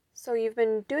So you've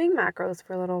been doing macros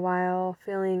for a little while,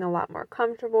 feeling a lot more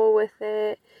comfortable with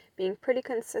it, being pretty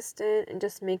consistent, and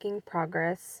just making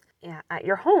progress at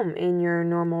your home in your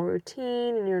normal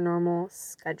routine, in your normal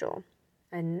schedule.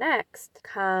 And next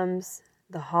comes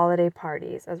the holiday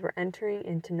parties as we're entering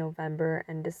into November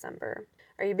and December.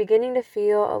 Are you beginning to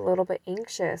feel a little bit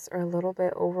anxious or a little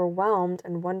bit overwhelmed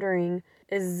and wondering,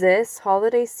 is this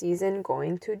holiday season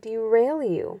going to derail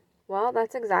you? Well,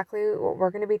 that's exactly what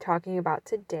we're going to be talking about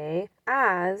today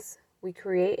as we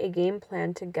create a game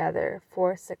plan together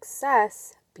for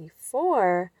success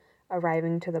before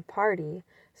arriving to the party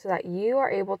so that you are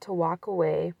able to walk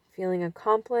away feeling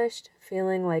accomplished,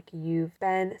 feeling like you've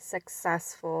been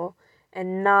successful,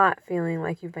 and not feeling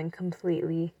like you've been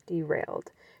completely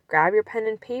derailed. Grab your pen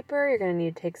and paper, you're going to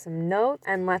need to take some notes,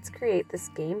 and let's create this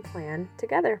game plan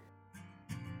together.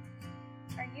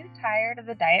 Are you tired of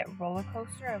the diet roller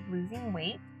coaster of losing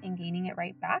weight and gaining it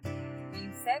right back? Are you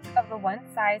sick of the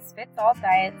one-size-fits-all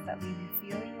diets that leave you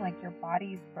feeling like your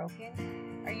body is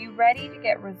broken? Are you ready to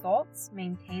get results,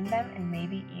 maintain them, and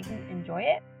maybe even enjoy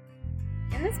it?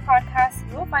 In this podcast,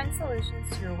 you will find solutions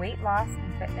to your weight loss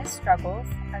and fitness struggles,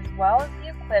 as well as be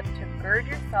equipped to gird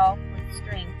yourself with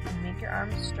strength and make your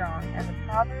arms strong as a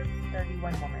Proverbs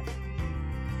 31 woman.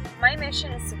 My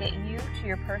mission is to get you to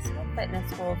your personal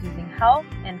fitness goals using health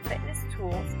and fitness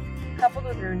tools, coupled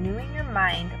with renewing your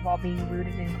mind while being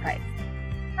rooted in Christ.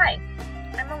 Hi,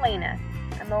 I'm Elena.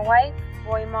 I'm a wife,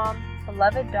 boy mom,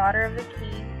 beloved daughter of the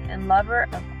King, and lover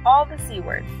of all the C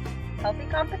words: healthy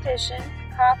competition,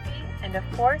 coffee, and of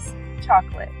course,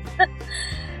 chocolate.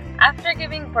 After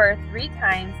giving birth 3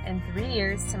 times in 3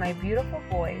 years to my beautiful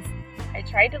boys, I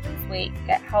tried to lose weight,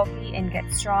 get healthy, and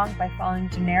get strong by following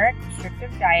generic,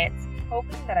 restrictive diets,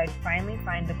 hoping that I'd finally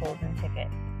find the golden ticket.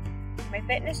 My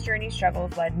fitness journey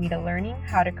struggles led me to learning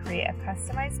how to create a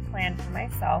customized plan for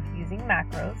myself using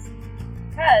macros,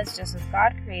 because just as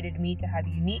God created me to have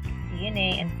unique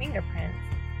DNA and fingerprints,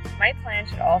 my plan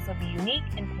should also be unique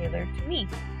and tailored to me.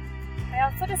 I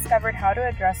also discovered how to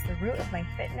address the root of my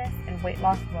fitness and weight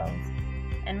loss woes.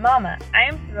 And Mama, I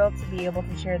am thrilled to be able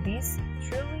to share these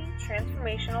truly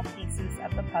transformational pieces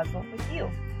of the puzzle with you.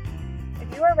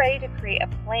 If you are ready to create a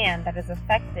plan that is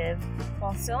effective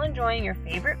while still enjoying your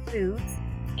favorite foods,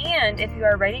 and if you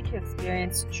are ready to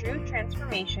experience true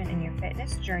transformation in your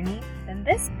fitness journey, then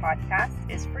this podcast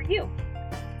is for you.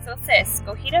 So sis,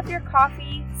 go heat up your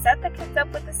coffee, set the kids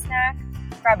up with a snack,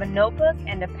 grab a notebook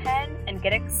and a pen, and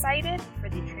get excited for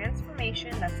the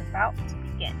transformation that's about to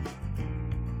begin.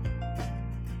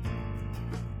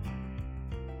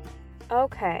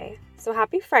 Okay, so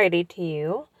happy Friday to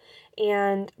you.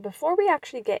 And before we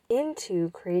actually get into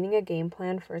creating a game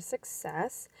plan for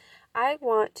success, I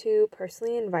want to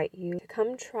personally invite you to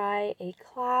come try a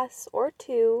class or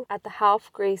 2 at the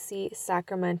Half Gracie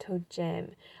Sacramento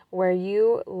Gym, where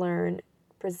you learn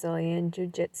Brazilian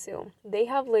Jiu-Jitsu. They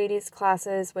have ladies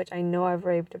classes, which I know I've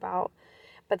raved about,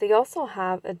 but they also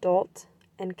have adult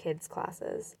and kids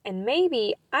classes. And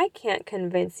maybe I can't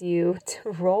convince you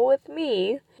to roll with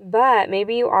me, but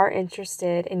maybe you are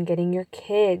interested in getting your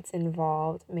kids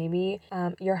involved. Maybe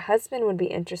your husband would be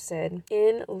interested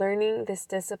in learning this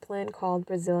discipline called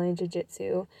Brazilian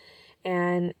Jiu-Jitsu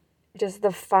and just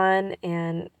the fun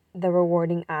and the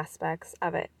rewarding aspects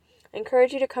of it. I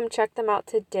encourage you to come check them out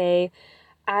today.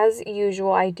 As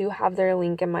usual, I do have their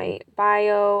link in my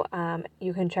bio.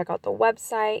 You can check out the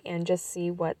website and just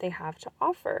see what they have to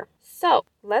offer. So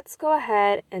let's go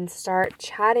ahead and start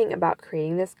chatting about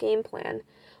creating this game plan.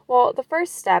 Well, the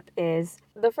first step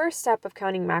of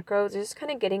counting macros is just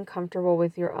kind of getting comfortable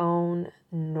with your own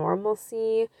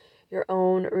normalcy, your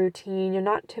own routine. You're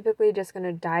not typically just going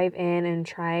to dive in and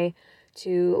try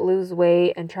to lose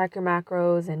weight and track your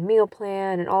macros and meal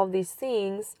plan and all of these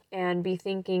things and be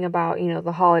thinking about,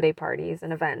 the holiday parties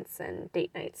and events and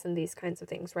date nights and these kinds of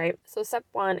things, right? So step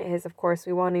 1 is, of course,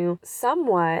 we want to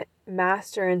somewhat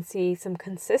master and see some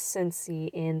consistency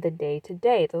in the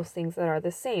day-to-day, those things that are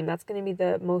the same. That's going to be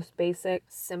the most basic,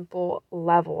 simple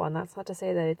level. And that's not to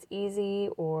say that it's easy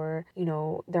or,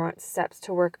 there aren't steps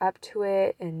to work up to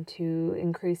it and to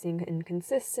increasing in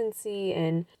consistency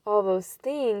and all those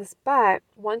things. But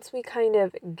once we kind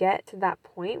of get to that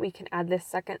point, we can add this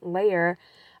second layer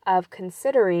of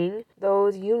considering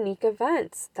those unique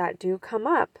events that do come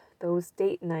up. Those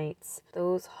date nights,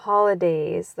 those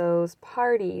holidays, those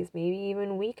parties, maybe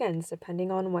even weekends,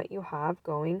 depending on what you have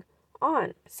going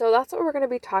on. So that's what we're going to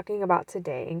be talking about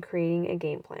today in creating a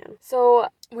game plan. So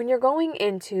when you're going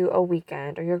into a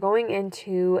weekend or you're going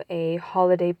into a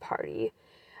holiday party,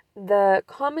 the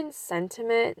common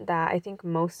sentiment that I think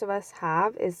most of us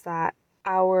have is that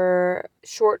our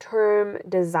short-term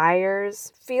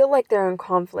desires feel like they're in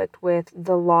conflict with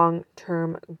the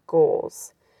long-term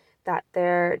goals, that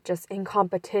they're just in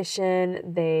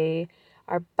competition, they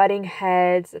are butting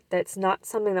heads, that's not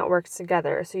something that works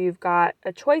together. So you've got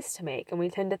a choice to make, and we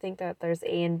tend to think that there's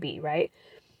A and B, right?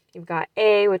 You've got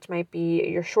A, which might be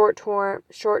your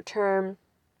short-term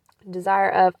desire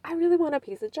of, I really want a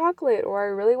piece of chocolate, or I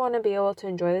really want to be able to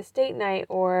enjoy this date night,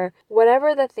 or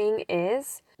whatever the thing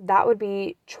is, that would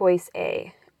be choice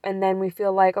A. And then we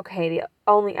feel like, okay, the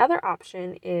only other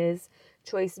option is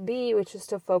choice B, which is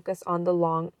to focus on the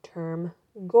long-term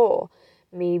goal.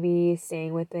 Maybe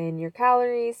staying within your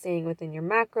calories, staying within your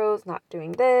macros, not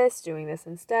doing this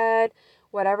instead,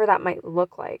 whatever that might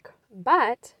look like.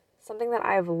 But something that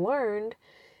I've learned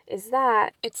is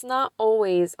that it's not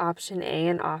always option A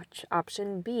and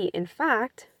option B. In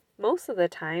fact, most of the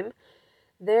time,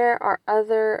 there are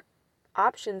other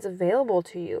options available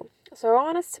to you. So I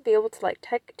want us to be able to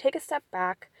take a step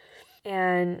back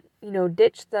and,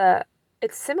 ditch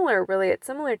it's similar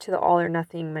to the all or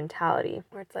nothing mentality,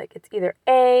 where it's like, it's either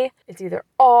A, it's either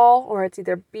all, or it's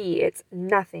either B, it's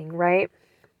nothing, right?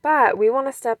 But we want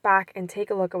to step back and take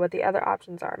a look at what the other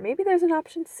options are. Maybe there's an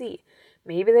option C.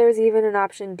 Maybe there's even an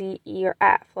option D, E, or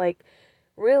F.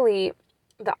 Really,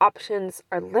 the options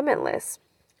are limitless.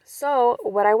 So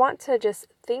what I want to just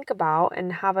think about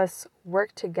and have us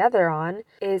work together on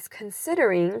is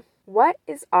considering, what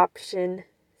is option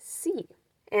C?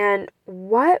 And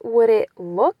what would it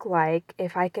look like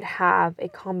if I could have a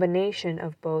combination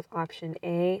of both option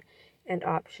A and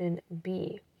option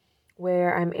B,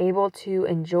 where I'm able to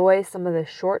enjoy some of the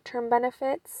short-term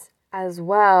benefits, as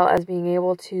well as being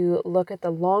able to look at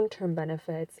the long-term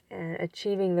benefits and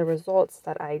achieving the results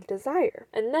that I desire.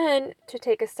 And then to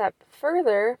take a step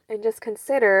further and just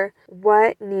consider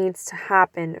what needs to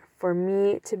happen for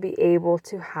me to be able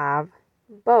to have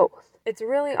both. It's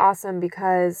really awesome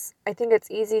because I think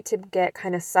it's easy to get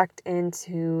kind of sucked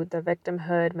into the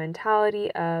victimhood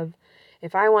mentality of,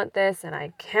 if I want this and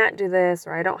I can't do this,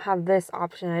 or I don't have this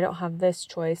option, I don't have this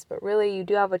choice. But really, you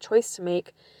do have a choice to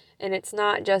make, and it's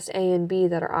not just A and B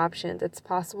that are options. It's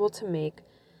possible to make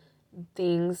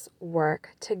things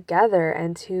work together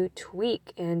and to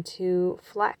tweak and to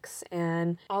flex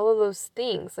and all of those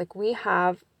things. We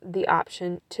have the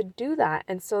option to do that.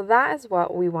 And so that is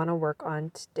what we want to work on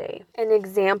today. An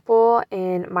example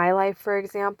in my life, for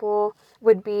example,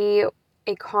 would be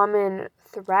a common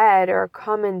thread or a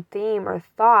common theme or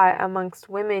thought amongst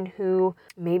women who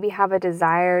maybe have a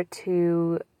desire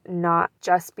to not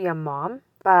just be a mom,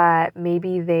 but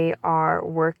maybe they are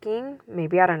working,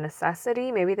 maybe out of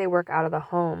necessity, maybe they work out of the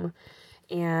home,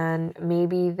 and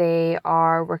maybe they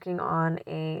are working on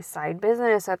a side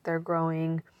business that they're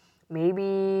growing.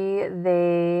 Maybe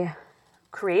they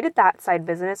created that side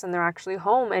business and they're actually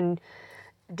home and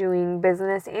doing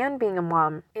business and being a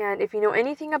mom. And if you know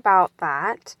anything about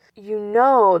that, you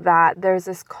know that there's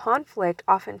this conflict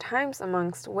oftentimes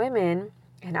amongst women,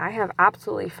 and I have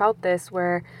absolutely felt this,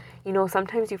 where,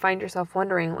 sometimes you find yourself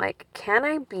wondering, can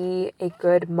I be a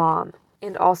good mom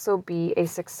and also be a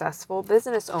successful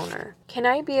business owner? Can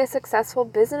I be a successful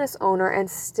business owner and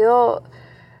still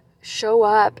show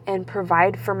up and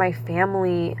provide for my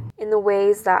family in the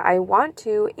ways that I want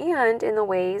to and in the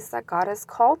ways that God has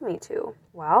called me to?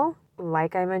 Well,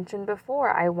 like I mentioned before,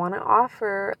 I want to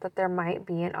offer that there might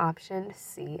be an option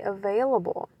C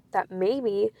available. That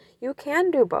maybe you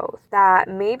can do both. That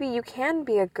maybe you can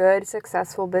be a good,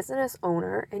 successful business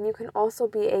owner and you can also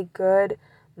be a good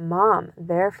mom,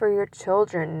 there for your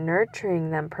children, nurturing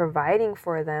them, providing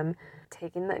for them,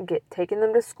 taking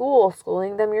them to school,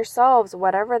 schooling them yourselves,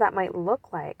 whatever that might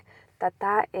look like.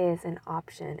 That is an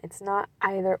option. It's not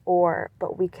either or,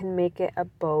 but we can make it a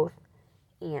both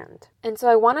and. And so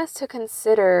I want us to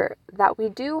consider that we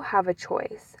do have a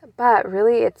choice, but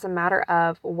really it's a matter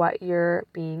of what you're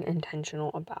being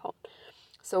intentional about.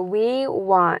 So we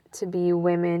want to be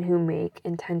women who make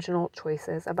intentional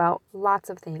choices about lots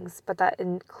of things, but that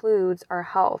includes our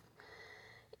health.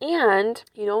 And,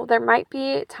 there might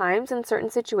be times in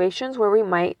certain situations where we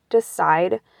might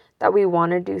decide that we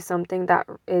want to do something that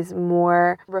is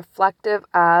more reflective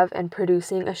of and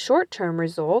producing a short-term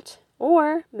result,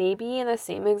 or maybe in the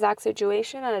same exact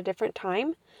situation at a different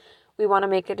time, we want to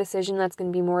make a decision that's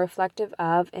going to be more reflective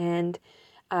of and,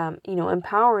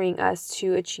 empowering us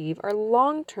to achieve our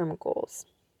long-term goals.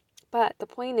 But the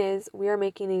point is, we are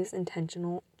making these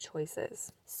intentional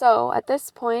choices. So at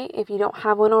this point, if you don't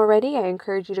have one already, I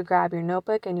encourage you to grab your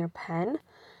notebook and your pen,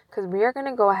 because we are going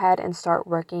to go ahead and start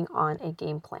working on a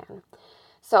game plan.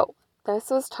 So this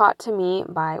was taught to me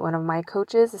by one of my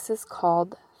coaches. This is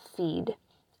called FEED.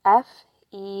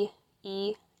 FEED.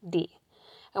 F-E-E-D.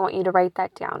 I want you to write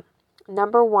that down.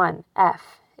 Number 1,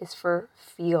 F, is for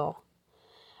feel.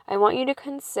 I want you to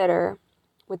consider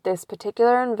with this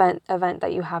particular event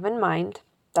that you have in mind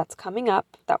that's coming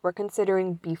up, that we're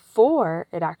considering before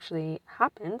it actually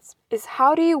happens, is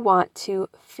how do you want to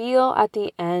feel at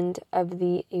the end of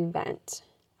the event?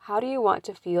 How do you want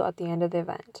to feel at the end of the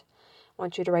event? I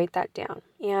want you to write that down.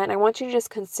 And I want you to just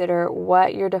consider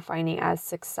what you're defining as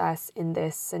success in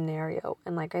this scenario.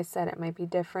 And like I said, it might be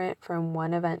different from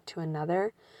one event to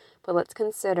another, but let's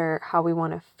consider how we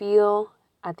want to feel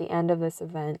at the end of this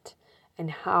event and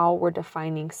how we're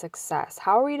defining success.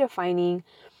 How are we defining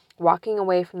walking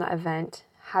away from the event,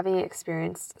 having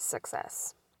experienced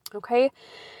success? Okay?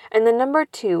 And then number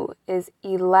 2 is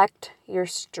elect your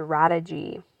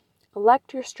strategy.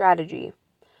 Elect your strategy.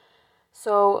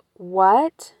 So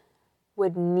what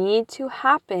would need to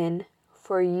happen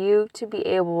for you to be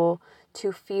able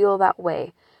to feel that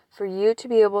way? For you to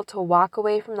be able to walk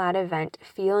away from that event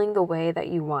feeling the way that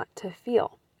you want to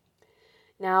feel?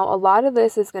 Now, a lot of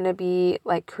this is going to be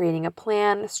like creating a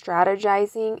plan,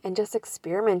 strategizing, and just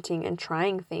experimenting and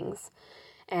trying things.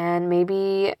 And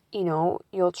maybe,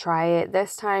 you'll try it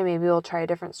this time. Maybe you'll try a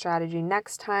different strategy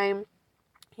next time.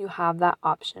 You have that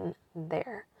option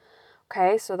there.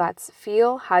 Okay, so that's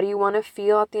feel. How do you want to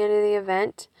feel at the end of the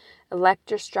event?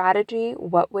 Elect your strategy.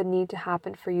 What would need to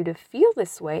happen for you to feel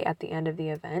this way at the end of the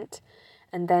event?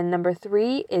 And then number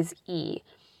 3 is E,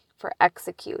 for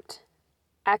execute.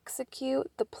 Execute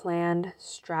the planned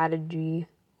strategy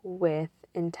with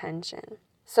intention.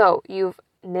 So you've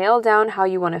nailed down how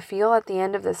you want to feel at the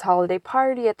end of this holiday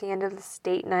party, at the end of this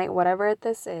date night, whatever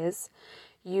this is.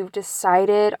 You've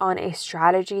decided on a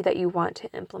strategy that you want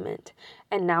to implement.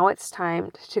 And now it's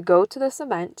time to go to this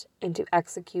event and to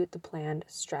execute the planned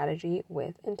strategy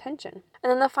with intention.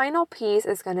 And then the final piece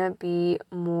is going to be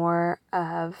more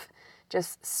of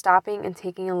just stopping and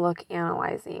taking a look,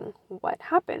 analyzing what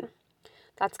happened.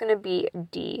 That's going to be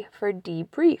D, for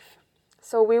debrief.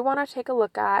 So we want to take a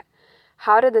look at,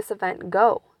 how did this event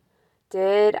go?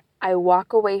 Did I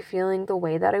walk away feeling the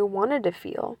way that I wanted to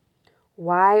feel?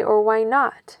 Why or why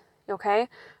not? Okay,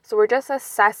 so we're just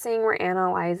assessing, we're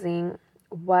analyzing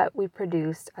what we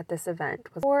produced at this event.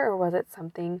 Was it or was it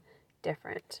something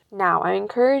different? Now, I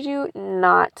encourage you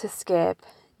not to skip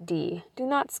D. Do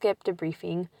not skip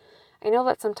debriefing. I know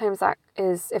that sometimes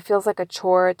it feels like a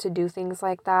chore to do things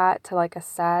like that, to like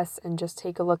assess and just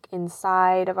take a look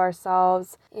inside of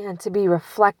ourselves and to be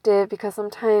reflective, because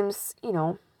sometimes,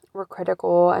 we're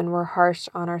critical and we're harsh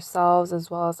on ourselves as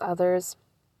well as others.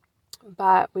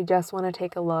 But we just want to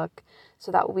take a look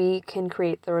so that we can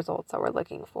create the results that we're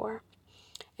looking for.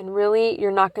 And really,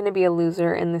 you're not going to be a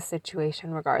loser in this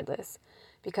situation regardless,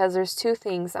 because there's 2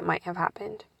 things that might have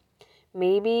happened.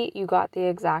 Maybe you got the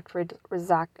exact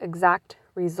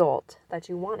result that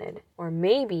you wanted, or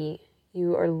maybe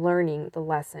you are learning the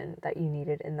lesson that you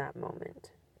needed in that moment.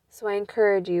 So I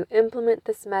encourage you, implement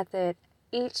this method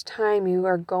each time you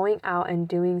are going out and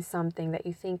doing something that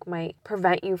you think might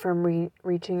prevent you from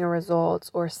reaching your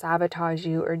results or sabotage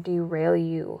you or derail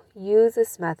you. Use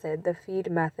this method, the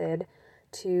FEED method,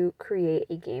 to create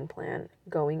a game plan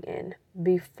going in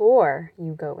before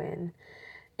you go in.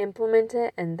 Implement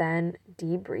it and then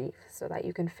debrief so that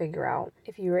you can figure out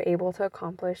if you were able to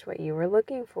accomplish what you were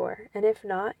looking for. And if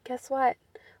not, guess what?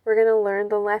 We're going to learn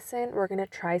the lesson, we're going to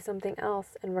try something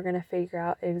else, and we're going to figure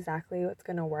out exactly what's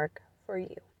going to work for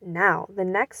you. Now, the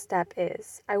next step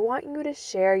is I want you to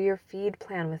share your FEED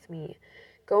plan with me.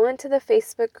 Go into the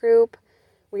Facebook group.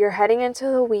 We are heading into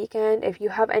the weekend. If you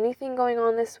have anything going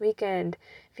on this weekend,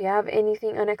 if you have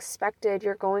anything unexpected,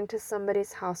 you're going to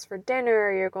somebody's house for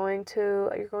dinner, you're going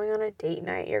on a date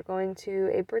night, you're going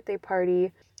to a birthday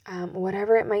party,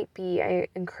 whatever it might be, I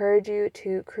encourage you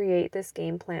to create this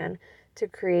game plan, to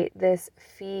create this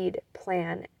FEED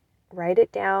plan. Write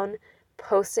it down,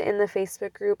 post it in the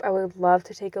Facebook group. I would love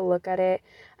to take a look at it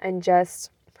and just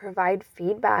provide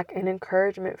feedback and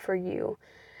encouragement for you.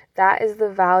 That is the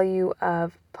value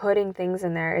of putting things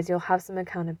in there, is you'll have some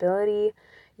accountability,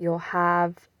 you'll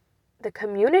have the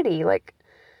community,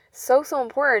 so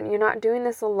important. You're not doing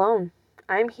this alone.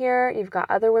 I'm here, you've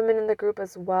got other women in the group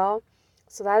as well.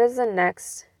 So that is the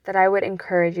next that I would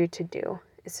encourage you to do,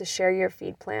 is to share your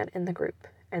FEED plan in the group.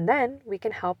 And then we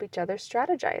can help each other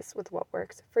strategize with what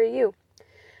works for you.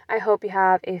 I hope you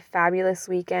have a fabulous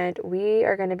weekend. We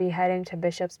are going to be heading to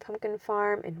Bishop's Pumpkin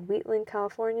Farm in Wheatland,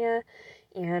 California,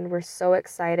 and we're so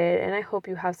excited, and I hope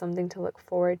you have something to look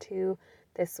forward to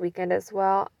this weekend as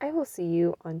well. I will see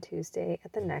you on Tuesday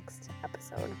at the next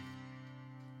episode.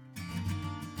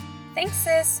 Thanks,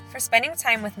 sis, for spending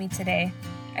time with me today.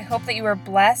 I hope that you are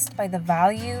blessed by the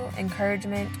value,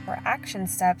 encouragement, or action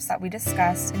steps that we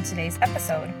discussed in today's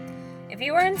episode. If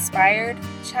you are inspired,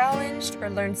 challenged, or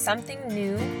learned something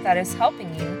new that is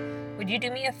helping you, would you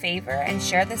do me a favor and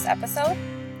share this episode?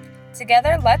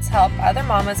 Together, let's help other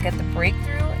mamas get the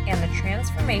breakthrough and the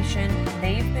transformation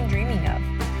they've been dreaming of.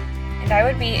 And I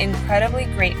would be incredibly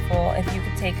grateful if you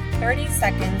could take 30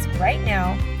 seconds right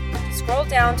now to scroll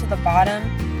down to the bottom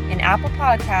in Apple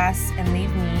Podcasts and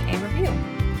leave me a review.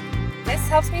 This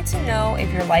helps me to know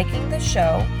if you're liking the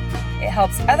show, it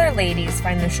helps other ladies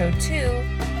find the show too,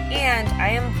 and I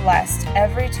am blessed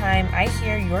every time I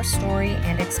hear your story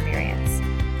and experience.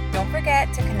 Don't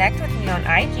forget to connect with me on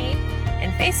IG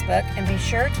and Facebook, and be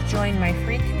sure to join my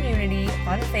free community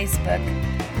on Facebook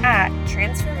at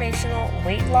Transformational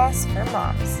Weight Loss for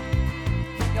Moms.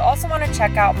 You'll also want to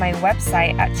check out my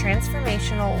website at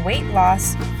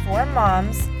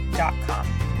transformationalweightlossformoms.com.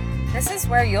 This is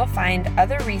where you'll find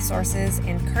other resources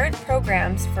and current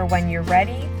programs for when you're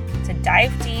ready to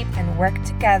dive deep and work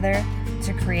together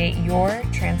to create your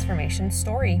transformation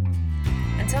story.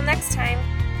 Until next time,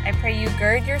 I pray you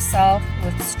gird yourself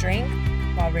with strength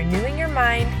while renewing your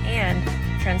mind and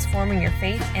transforming your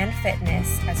faith and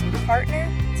fitness as you partner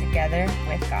together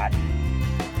with God.